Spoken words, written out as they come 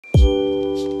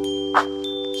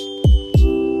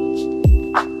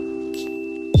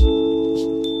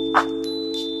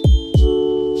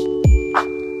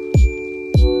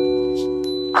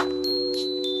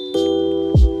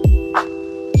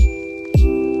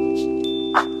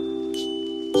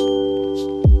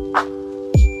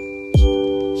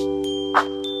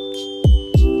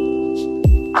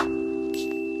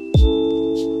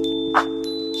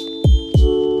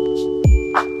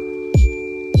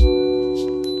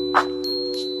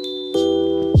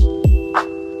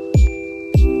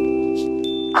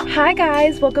Hi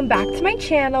guys, welcome back to my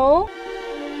channel.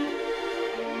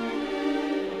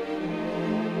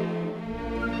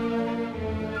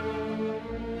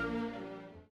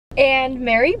 And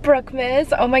Merry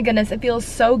Brookmas. Oh my goodness, it feels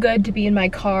so good to be in my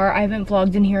car. I haven't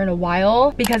vlogged in here in a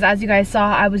while because as you guys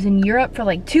saw, I was in Europe for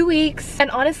like 2 weeks. And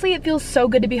honestly, it feels so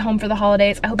good to be home for the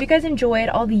holidays. I hope you guys enjoyed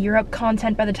all the Europe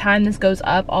content by the time this goes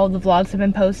up. All of the vlogs have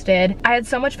been posted. I had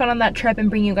so much fun on that trip and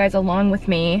bringing you guys along with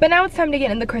me. But now it's time to get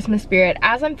in the Christmas spirit.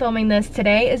 As I'm filming this,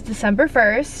 today is December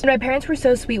 1st. And my parents were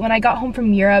so sweet. When I got home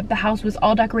from Europe, the house was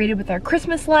all decorated with our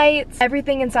Christmas lights.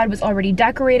 Everything inside was already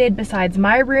decorated besides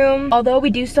my room. Although we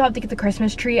do still have to get the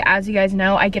Christmas tree. As you guys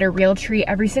know, I get a real tree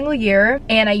every single year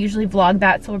and I usually vlog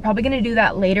that, so we're probably gonna do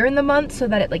that later in the month so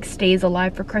that it like stays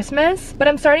alive for Christmas. But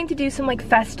I'm starting to do some like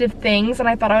festive things and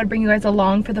I thought I would bring you guys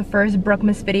along for the first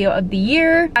Brookmas video of the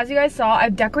year. As you guys saw,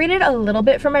 I've decorated a little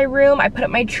bit for my room. I put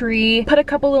up my tree, put a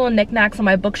couple little knickknacks on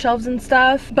my bookshelves and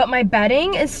stuff, but my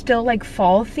bedding is still like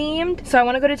fall themed. So I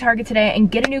want to go to Target today and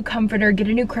get a new comforter, get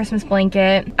a new Christmas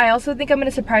blanket. I also think I'm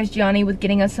gonna surprise Gianni with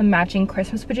getting us some matching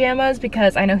Christmas pajamas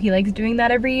because I know he likes doing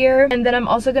that every year. And then I'm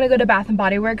also gonna go to Bath and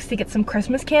Body Works to get some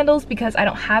Christmas candles because I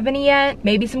don't have any yet.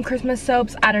 Maybe some Christmas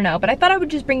soaps, I don't know. But I thought I would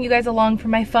just bring you guys along for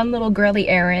my fun little girly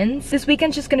errands. This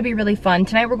weekend's just gonna be really fun.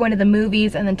 Tonight we're going to the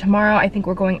movies and then tomorrow I think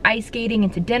we're going ice skating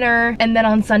and to dinner. And then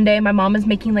on Sunday my mom is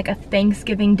making like a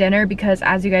Thanksgiving dinner because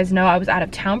as you guys know I was out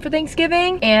of town for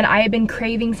Thanksgiving and I have been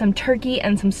craving some turkey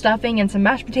and some stuffing and some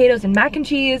mashed potatoes and mac and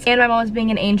cheese, and my mom is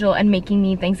being an angel and making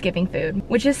me Thanksgiving food,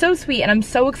 which is so sweet and I'm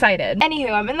so excited.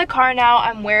 Anywho, I'm in the car now.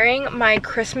 I'm wearing my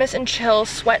Christmas and Chill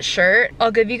sweatshirt.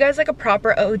 I'll give you guys like a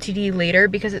proper OOTD later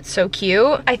because it's so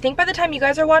cute. I think by the time you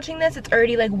guys are watching this, it's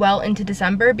already like well into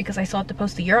December because I still have to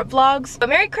post the Europe vlogs. But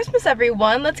Merry Christmas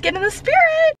everyone, let's get in the spirit!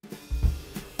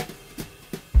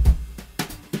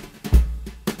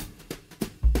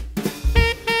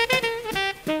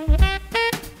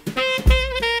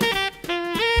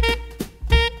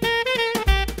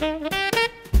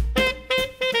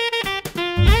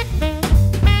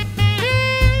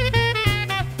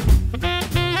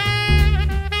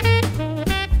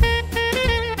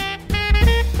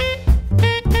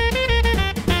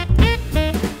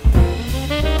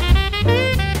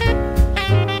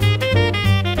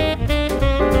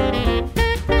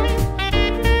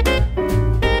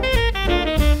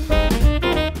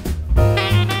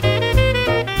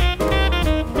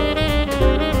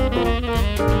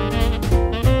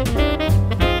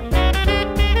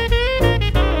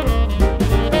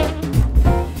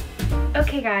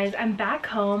 Guys, I'm back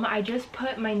home. I just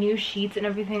put my new sheets and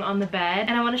everything on the bed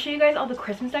and I want to show you guys all the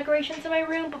Christmas decorations in my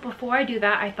room. But before I do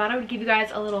that, I thought I would give you guys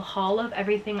a little haul of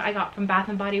everything I got from Bath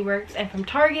and Body Works and from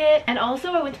Target. And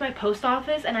also I went to my post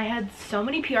office and I had so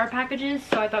many PR packages,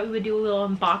 so I thought we would do a little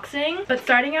unboxing. But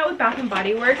starting out with Bath and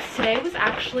Body Works, today was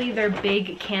actually their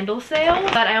big candle sale,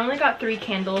 but I only got 3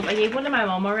 candles. I gave one to my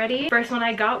mom already. First one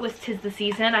I got was 'Tis the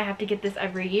Season. I have to get this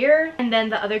every year. And then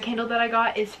the other candle that I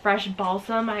got is Fresh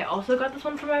Balsam. I also got this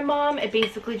one from my mom. It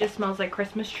basically just smells like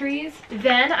Christmas trees.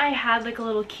 Then I had like a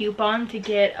little coupon to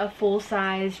get a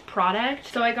full-size product,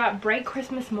 so I got Bright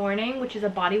Christmas Morning, which is a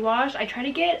body wash. I try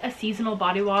to get a seasonal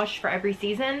body wash for every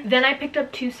season. Then I picked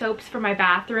up 2 soaps for my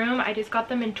bathroom. I just got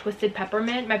them in Twisted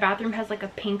Peppermint. My bathroom has like a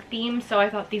pink theme, so I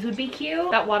thought these would be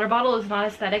cute. That water bottle is not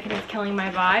aesthetic and it's killing my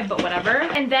vibe, but whatever.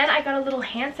 And then I got a little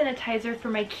hand sanitizer for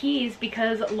my keys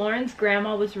because Lauren's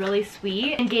grandma was really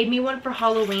sweet and gave me one for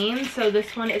Halloween. So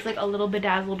this one is like a little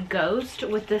bedazzled ghost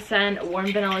with the scent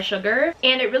Warm Vanilla Sugar,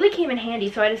 and it really came in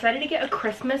handy, so I decided to get a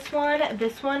Christmas one.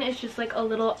 This one is just like a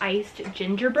little iced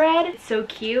gingerbread. It's so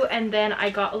cute. And then I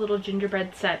got a little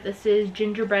gingerbread set. This is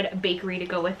gingerbread bakery to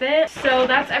go with it. So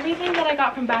that's everything that I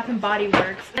got from Bath and Body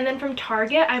Works. And then from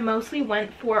Target I mostly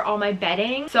went for all my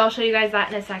bedding, so I'll show you guys that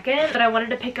in a second. But I wanted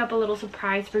to pick up a little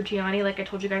surprise for Gianni like I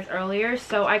told you guys earlier,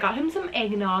 so I got him some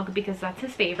eggnog because that's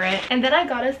his favorite. And then I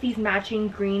got us these matching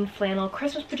green flannel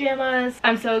Christmas pajamas.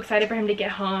 I'm so excited for him to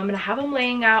get home. I'm gonna have him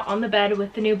laying out on the bed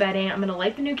with the new bedding. I'm gonna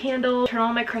light the new candle, turn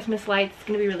on my Christmas lights. It's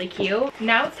gonna be really cute.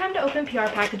 Now it's time to open PR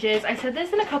packages. I said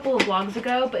this in a couple of vlogs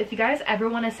ago, but if you guys ever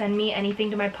want to send me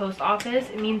anything to my post office,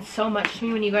 it means so much to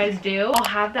me when you guys do. I'll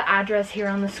have the address here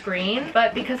on the screen,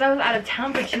 but because I was out of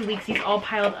town for 2 weeks, these all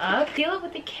piled up. Seal it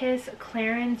with a kiss,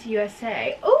 Clarins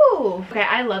USA. Ooh, okay,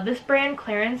 I love this brand.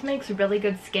 Clarins makes really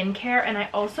good skincare and I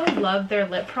also love their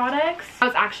lip products. I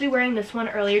was actually wearing this one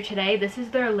earlier today. this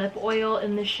is their lip oil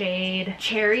in the shade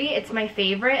Cherry. It's my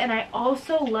favorite, and I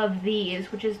also love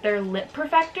these, which is their lip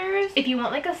perfectors. If you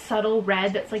want like a subtle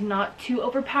red that's like not too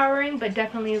overpowering but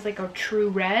definitely is like a true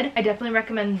red, I definitely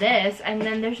recommend this. And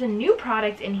then there's a new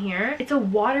product in here. It's a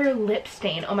water lip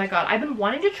stain. Oh my god, I've been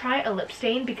wanting to try a lip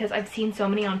stain because I've seen so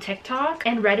many on TikTok,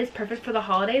 and red is perfect for the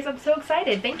holidays. I'm so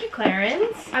excited. Thank you,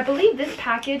 Clarins. I believe this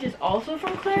package is also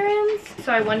from Clarins,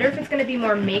 so I wonder if it's going to be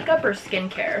more makeup or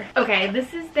skincare. Okay,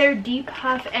 this is their Deep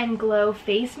Puff and Glow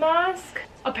face mask.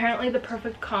 Apparently the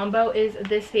perfect combo is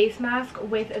this face mask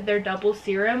with their double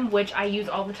serum, which I use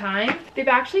all the time. They've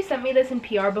actually sent me this in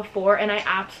PR before, and I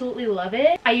absolutely love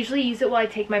it. I usually use it while I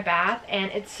take my bath, and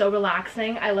it's so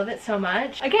relaxing. I love it so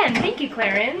much. Again, thank you,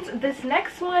 Clarins. This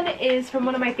next one is from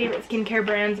one of my favorite skincare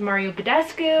brands, Mario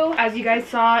Badescu. As you guys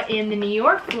saw in the New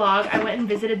York vlog, I went and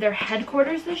visited their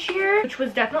headquarters this year, which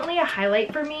was definitely a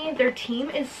highlight for me. Their team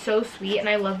is so sweet, and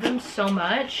I love them so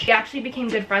much. We actually became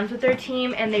good friends with their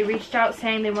team, and they reached out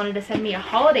saying they wanted to send me a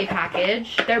holiday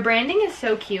package. Their branding is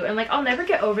so cute, and like I'll never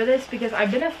get over this because I've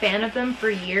been a fan of them for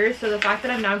years, so the fact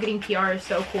that I'm now getting PR is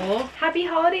so cool. Happy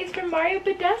holidays from Mario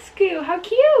Badescu. How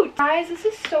cute! Guys, this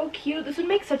is so cute. This would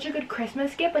make such a good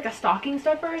Christmas gift, like a stocking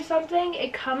stuffer or something.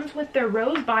 It comes with their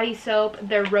rose body soap,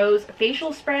 their rose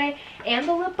facial spray, and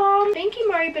the lip balm. Thank you,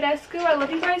 Mario Badescu. I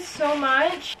love you guys so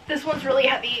much. This one's really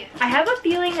heavy. I have a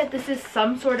feeling that this is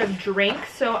some sort of drink,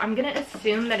 so I'm gonna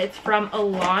assume that it's from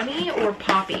Alani or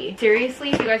Poppy.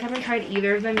 Seriously, if you guys haven't tried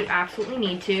either of them, you absolutely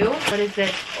need to. What is this?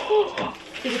 I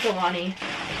think it's Alani.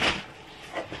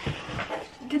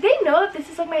 Did they know that this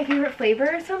is like my favorite flavor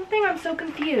or something? I'm so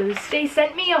confused. They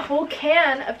sent me a whole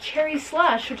can of cherry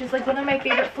slush, which is like one of my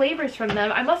favorite flavors from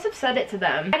them. I must have said it to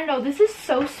them. I don't know, this is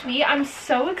so sweet. I'm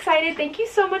so excited. Thank you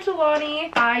so much,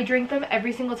 Alani. I drink them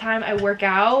every single time I work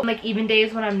out, like even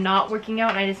days when I'm not working out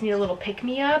and I just need a little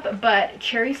pick-me-up. But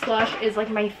cherry slush is like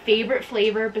my favorite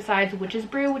flavor besides Witch's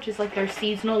Brew, which is like their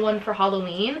seasonal one for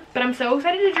Halloween. But I'm so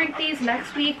excited to drink these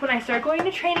next week when I start going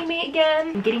to Training Mate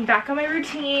again and getting back on my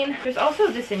routine. There's also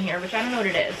this in here, which I don't know what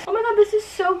it is. Oh my god, this is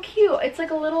so cute. It's like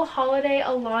a little holiday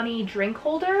Alani drink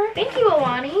holder. Thank you,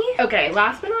 Alani. Okay,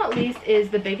 last but not least is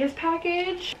the biggest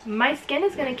package. My skin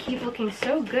is gonna keep looking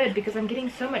so good because I'm getting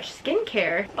so much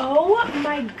skincare. Oh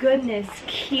my goodness,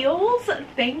 Kiehl's,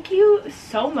 thank you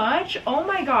so much. Oh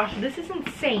my gosh, this is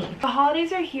insane. The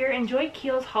holidays are here. Enjoy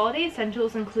Kiehl's holiday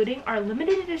essentials, including our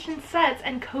limited edition sets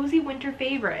and cozy winter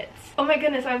favorites. Oh my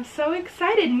goodness, I'm so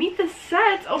excited. Meet the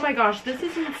sets. Oh my gosh, this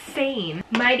is insane.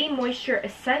 Mighty Moisture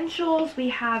Essentials. We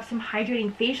have some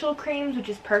hydrating facial creams, which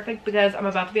is perfect because I'm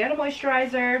about to be out of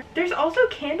moisturizer. There's also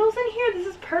candles in here. This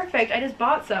is perfect. I just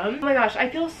bought some. Oh my gosh, I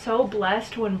feel so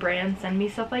blessed when brands send me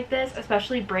stuff like this,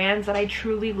 especially brands that I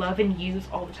truly love and use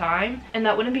all the time. And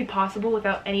that wouldn't be possible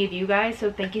without any of you guys,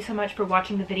 so thank you so much for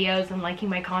watching the videos and liking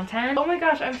my content. Oh my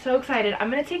gosh, I'm so excited. I'm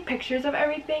gonna take pictures of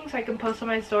everything so I can post on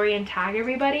my story and tag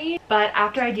everybody. But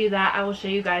after I do that, I will show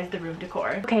you guys the room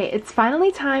decor. Okay, it's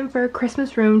finally time for a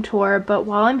Christmas room tour, but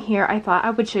while I'm here, I thought I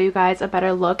would show you guys a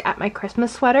better look at my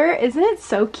Christmas sweater. Isn't it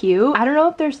so cute? I don't know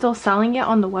if they're still selling it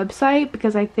on the website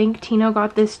because I think Tino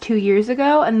got this 2 years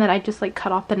ago and then I just like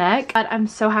cut off the neck, but I'm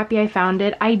so happy I found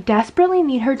it. I desperately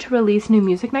need her to release new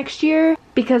music next year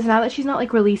because now that she's not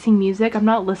like releasing music, I'm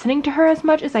not listening to her as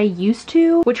much as I used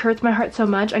to, which hurts my heart so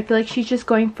much. I feel like she's just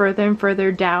going further and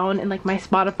further down in like my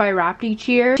Spotify Wrapped each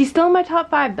year. She's still in my top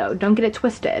 5 though, don't get it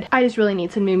twisted. I just really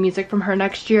need some new music from her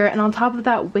next year, and on top of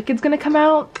that, Wicked's gonna come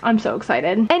out. I'm so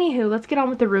excited. Anywho, let's get on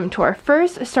with the room tour.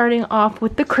 First, starting off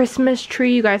with the Christmas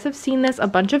tree. You guys have seen this a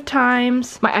bunch of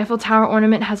times. My Eiffel Tower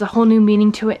ornament has a whole new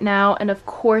meaning to it now, and of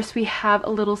course we have a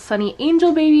little sunny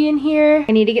angel baby in here.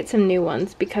 I need to get some new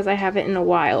ones because I haven't in a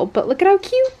while, but look at how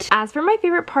cute. As for my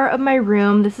favorite part of my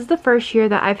room, this is the first year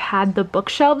that I've had the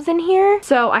bookshelves in here,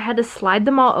 so I had to slide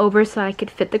them all over so that I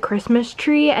could fit the Christmas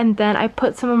tree, and then I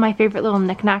put some of my favorite little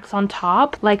knickknacks on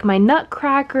top, like my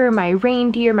nutcracker, my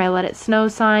reindeer, my let it snow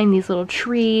sign, these little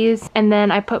trees, and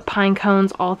then I put pine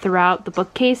cones all throughout the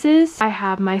bookcases. I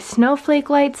have my snowflake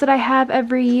lights that I have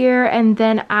every year, and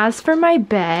then as for my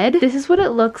bed, this is what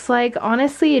it looks like.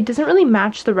 Honestly, it doesn't really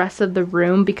match the rest of the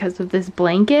room because of this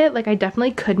blanket. Like, I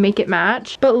definitely could make it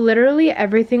match, but literally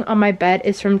everything on my bed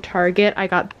is from Target. I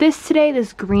got this today,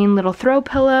 this green little throw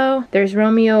pillow. There's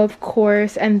Romeo, of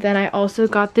course, and then I also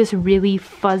got this really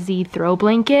fuzzy throw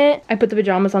blanket. I put the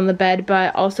pajamas on the bed,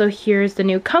 but also here's the the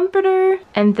new comforter.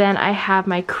 And then I have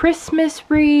my Christmas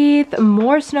wreath,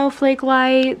 more snowflake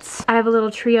lights. I have a little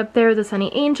tree up there with a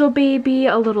sunny angel baby,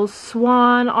 a little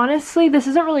swan. Honestly, this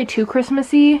isn't really too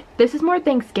Christmassy. This is more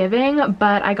Thanksgiving,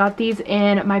 but I got these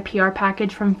in my PR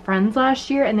package from friends last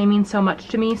year and they mean so much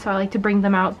to me, so I like to bring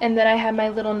them out. And then I have my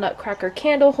little nutcracker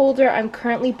candle holder. I'm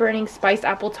currently burning spiced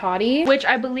apple toddy, which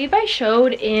I believe I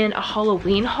showed in a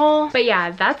Halloween haul. But yeah,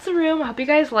 that's the room. I hope you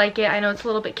guys like it. I know it's a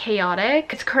little bit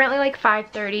chaotic. It's currently like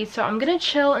 5:30, so I'm gonna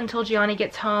chill until Gianni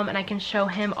gets home and I can show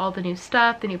him all the new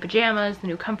stuff, the new pajamas, the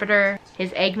new comforter,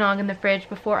 his eggnog in the fridge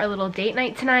before our little date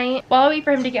night tonight. While I wait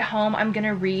for him to get home, I'm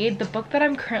gonna read. The book that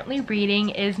I'm currently reading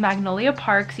is Magnolia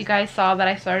Parks. You guys saw that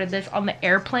I started this on the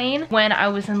airplane when I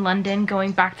was in London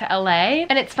going back to LA.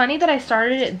 And it's funny that I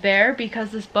started it there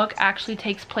because this book actually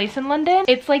takes place in London.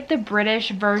 It's like the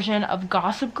British version of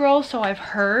Gossip Girl, so I've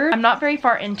heard. I'm not very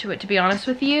far into it, to be honest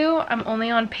with you. I'm only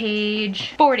on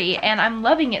page 40 and I'm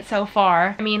loving it so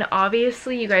far. I mean,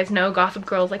 obviously you guys know Gossip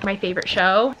Girl is like my favorite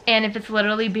show, and if it's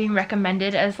literally being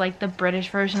recommended as like the British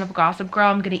version of Gossip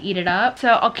Girl, I'm gonna eat it up. So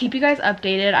I'll keep you guys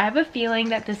updated. I have a feeling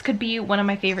that this could be one of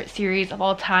my favorite series of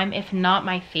all time, if not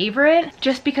my favorite,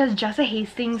 just because Jessa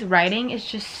Hastings' writing is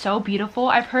just so beautiful.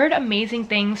 I've heard amazing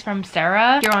things from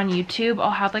Sarah here on YouTube.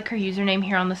 I'll have like her username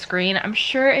here on the screen. I'm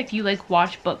sure if you like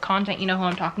watch book content, you know who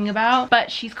I'm talking about,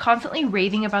 but she's constantly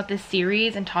raving about this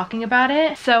series and talking about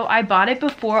it. So I bought it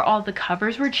before all the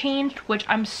covers were changed, which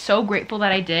I'm so grateful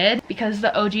that I did because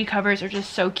the OG covers are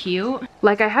just so cute.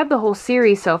 Like, I have the whole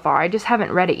series so far, I just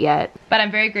haven't read it yet, but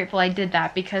I'm very grateful I did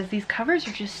that because these covers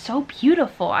are just so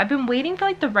beautiful. I've been waiting for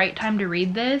like the right time to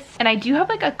read this, and I do have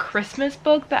like a Christmas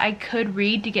book that I could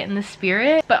read to get in the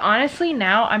spirit, but honestly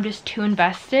now I'm just too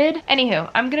invested. Anywho,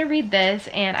 I'm gonna read this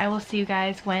and I will see you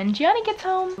guys when Gianni gets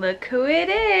home. Look who it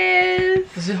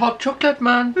is. This is hot chocolate,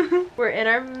 man. We're in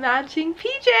our matching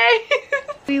PJ.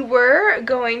 We were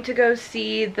going to go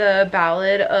see the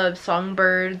Ballad of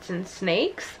Songbirds and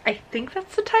Snakes. I think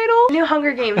that's the title. New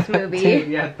Hunger Games movie.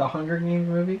 Yeah, the Hunger Games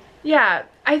movie. Yeah,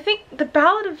 I think the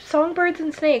Ballad of Songbirds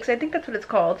and Snakes, I think that's what it's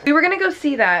called. We were gonna go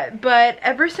see that, but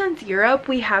ever since Europe,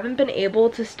 we haven't been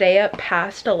able to stay up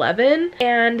past 11,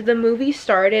 and the movie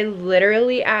started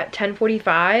literally at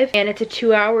 10:45, and it's a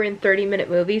 2-hour and 30-minute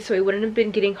movie, so we wouldn't have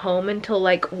been getting home until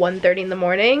like 1:30 in the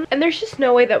morning, and there's just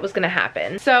no way that was gonna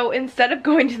happen. So instead of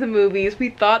going to the movies, we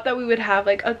thought that we would have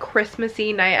like a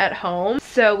Christmassy night at home.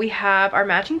 So we have our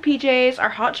matching PJs, our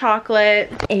hot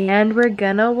chocolate, and we're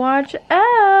gonna watch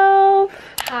Elf.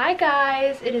 Hi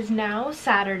guys, it is now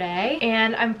Saturday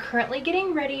and I'm currently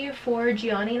getting ready for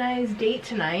Gianni and I's date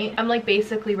tonight. I'm like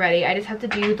basically ready. I just have to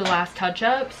do the last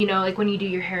touch-ups, you know, like when you do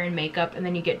your hair and makeup and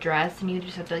then you get dressed and you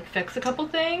just have to like fix a couple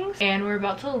things. And we're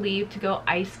about to leave to go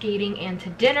ice skating and to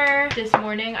dinner. This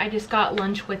morning I just got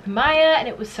lunch with Maya and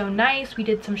it was so nice. We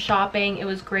did some shopping. It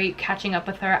was great catching up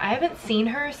with her. I haven't seen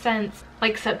her since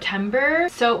like September,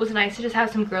 so it was nice to just have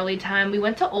some girly time. We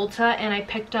went to Ulta and I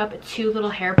picked up 2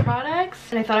 little hair products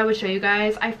and I thought I would show you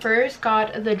guys. I first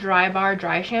got the Dry Bar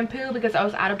dry shampoo because I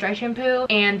was out of dry shampoo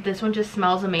and this one just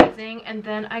smells amazing. And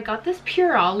then I got this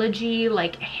Pureology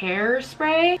like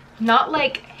hairspray, not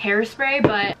like hairspray,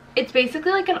 but it's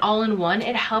basically like an all-in-one.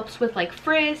 It helps with like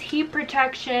frizz, heat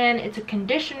protection, it's a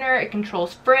conditioner, it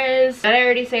controls frizz. Did I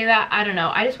already say that? I don't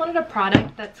know. I just wanted a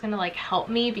product that's gonna like help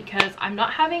me because I'm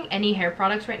not having any hair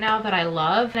products right now that I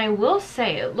love. And I will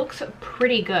say it looks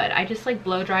pretty good. I just like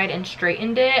blow dried and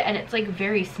straightened it and it's like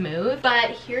very smooth.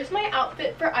 But here's my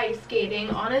outfit for ice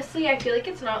skating. Honestly, I feel like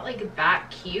it's not like that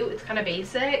cute. It's kind of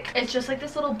basic. It's just like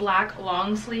this little black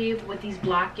long sleeve with these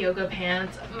black yoga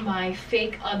pants, my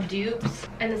fake dupes,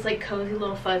 and this like cozy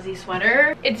little fuzzy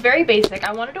sweater. It's very basic.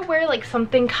 I wanted to wear like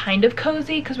something kind of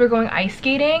cozy because we're going ice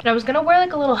skating, and I was gonna wear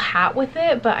like a little hat with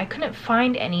it, but I couldn't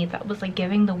find any that was like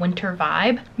giving the winter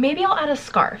vibe. Maybe I'll add a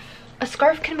scarf. A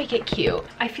scarf can make it cute.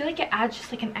 I feel like it adds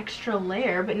just like an extra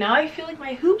layer, but now I feel like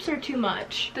my hoops are too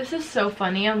much. This is so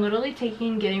funny. I'm literally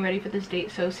taking getting ready for this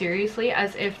date so seriously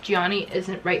as if Gianni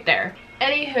isn't right there.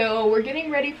 Anywho, we're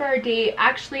getting ready for our date.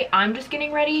 Actually, I'm just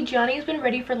getting ready. Gianni's been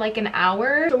ready for like an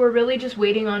hour, so we're really just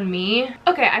waiting on me.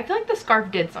 Okay, I feel like the scarf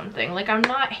did something. Like, I'm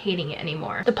not hating it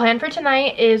anymore. The plan for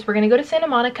tonight is we're gonna go to Santa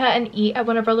Monica and eat at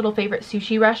one of our little favorite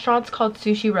sushi restaurants called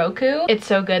Sushi Roku. It's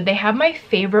so good. They have my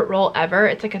favorite roll ever.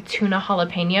 It's like a tuna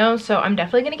jalapeno, so I'm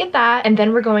definitely gonna get that. And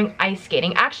then we're going ice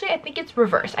skating. Actually, I think it's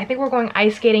reverse. I think we're going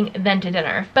ice skating then to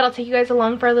dinner. But I'll take you guys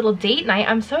along for our little date night.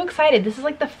 I'm so excited. This is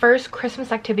like the first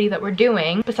Christmas activity that we're doing.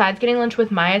 doing. Besides getting lunch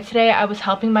with Maya today, I was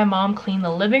helping my mom clean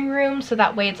the living room so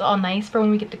that way it's all nice for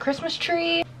when we get the Christmas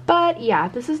tree. But yeah,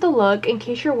 this is the look. In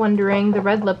case you're wondering, the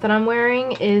red lip that I'm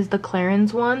wearing is the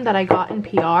Clarins one that I got in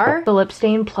PR. The lip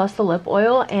stain plus the lip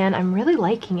oil, and I'm really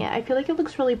liking it. I feel like it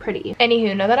looks really pretty.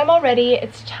 Anywho, now that I'm all ready,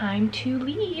 it's time to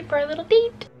leave for a little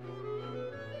date.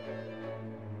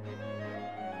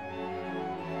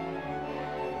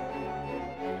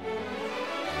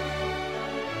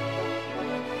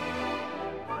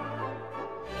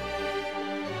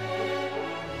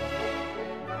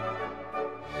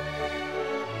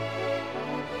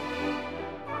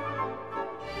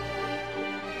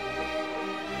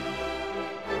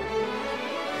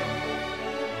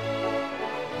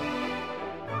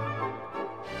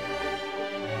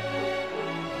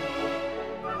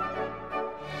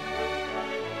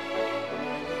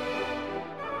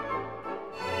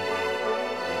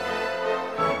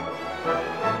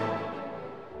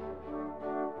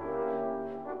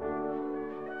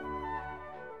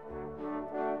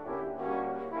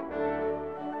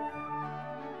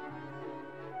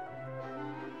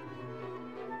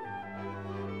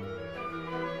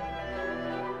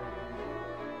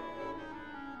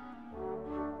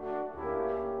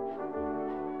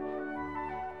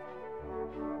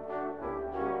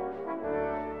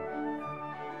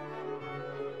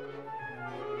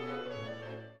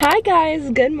 Hi guys,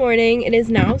 good morning. It is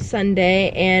now Sunday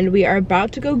and we are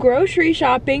about to go grocery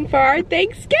shopping for our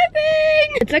Thanksgiving.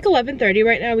 It's like 11:30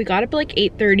 right now. We got up at like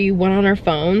 8:30, went on our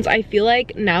phones. I feel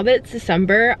like now that it's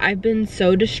December, I've been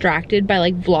so distracted by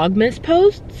like Vlogmas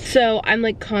posts. So I'm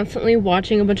like constantly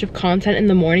watching a bunch of content in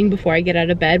the morning before I get out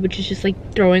of bed, which is just like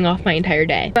throwing off my entire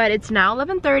day. But it's now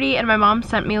 11:30 and my mom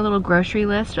sent me a little grocery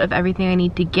list of everything I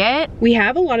need to get. We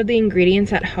have a lot of the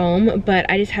ingredients at home, but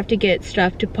I just have to get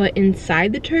stuff to put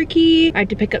inside the turkey. I have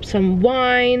to pick up some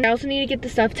wine. I also need to get the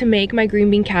stuff to make my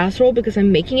green bean casserole because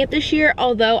I'm making it this year,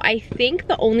 although I think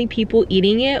the only people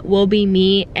eating it will be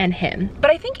me and him.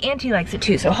 But I think Auntie likes it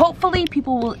too, so hopefully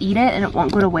people will eat it and it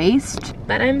won't go to waste.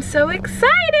 But I'm so excited!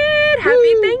 Woo!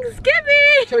 Happy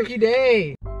Thanksgiving! Turkey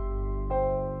Day!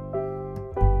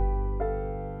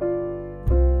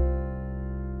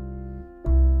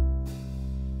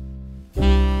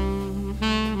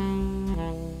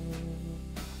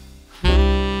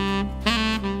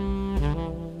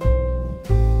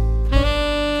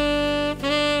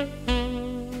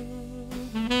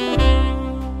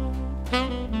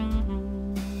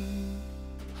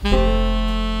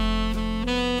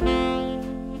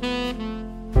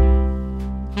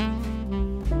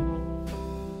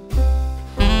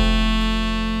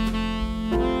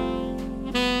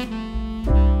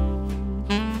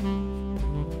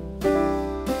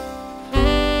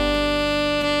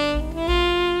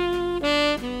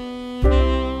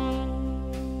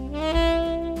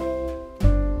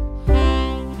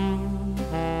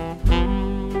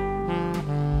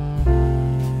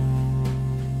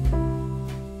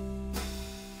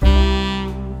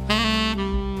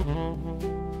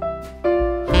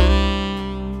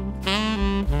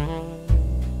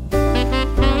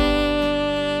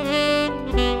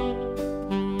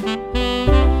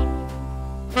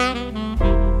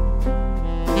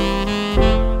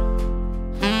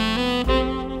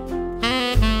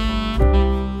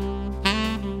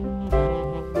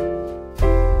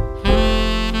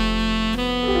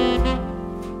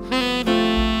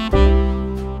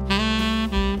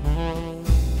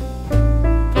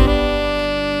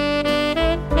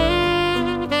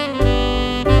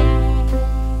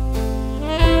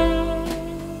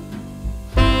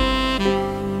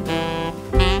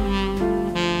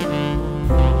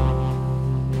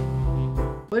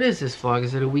 What is this vlog?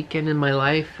 Is it a weekend in my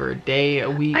life or a day, a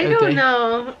week? I don't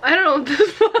know. I don't know what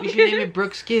this vlog is. We should name it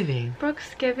Brooksgiving.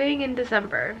 Brooksgiving in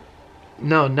December.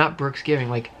 No, not Brooksgiving,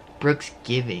 like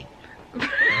Brooksgiving.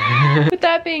 With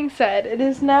that being said, it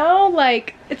is now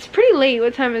like, it's pretty late.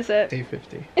 What time is it?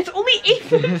 8:50. It's only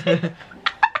 8:50.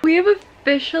 We have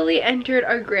officially entered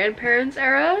our grandparents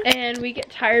era and we get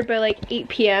tired by like 8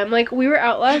 p.m. Like we were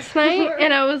out last night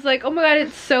and I was like, oh my god,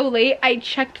 it's so late. I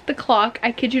checked the clock.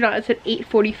 I kid you not, it said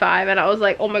 8:45 and I was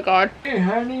like, oh my god. Hey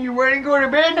honey, you ready to go to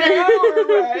bed now or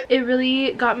what? It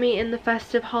really got me in the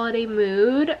festive holiday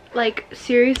mood. Like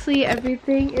seriously,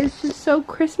 everything is just so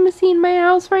Christmassy in my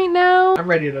house right now. I'm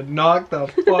ready to knock the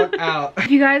fuck out. If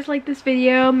you guys like this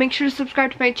video, make sure to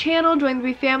subscribe to my channel, join the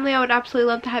Bee family. I would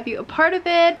absolutely love to have you a part of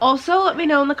it. Also, let me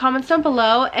know in the comments down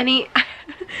below any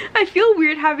I feel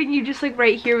weird having you just like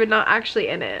right here but not actually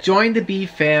in it. Join the Bee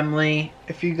family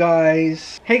if you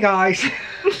guys, hey guys.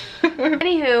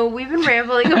 Anywho, we've been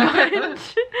rambling a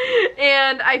bunch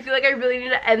and I feel like I really need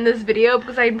to end this video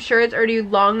because I'm sure it's already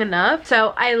long enough.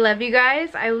 So I love you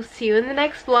guys. I will see you in the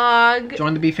next vlog.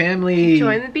 Join the B family.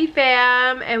 Join the B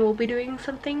fam, and we'll be doing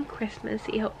something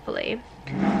Christmassy, hopefully.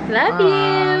 Love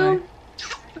Bye. you.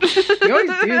 You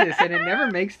always do this and it never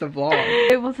makes the vlog.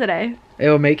 It will today. It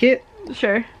will make it?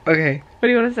 Sure. Okay. What do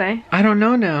you want to say? I don't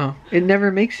know now. It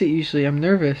never makes it usually. I'm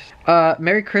nervous.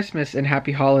 Merry Christmas and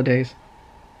Happy Holidays.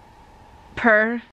 Per.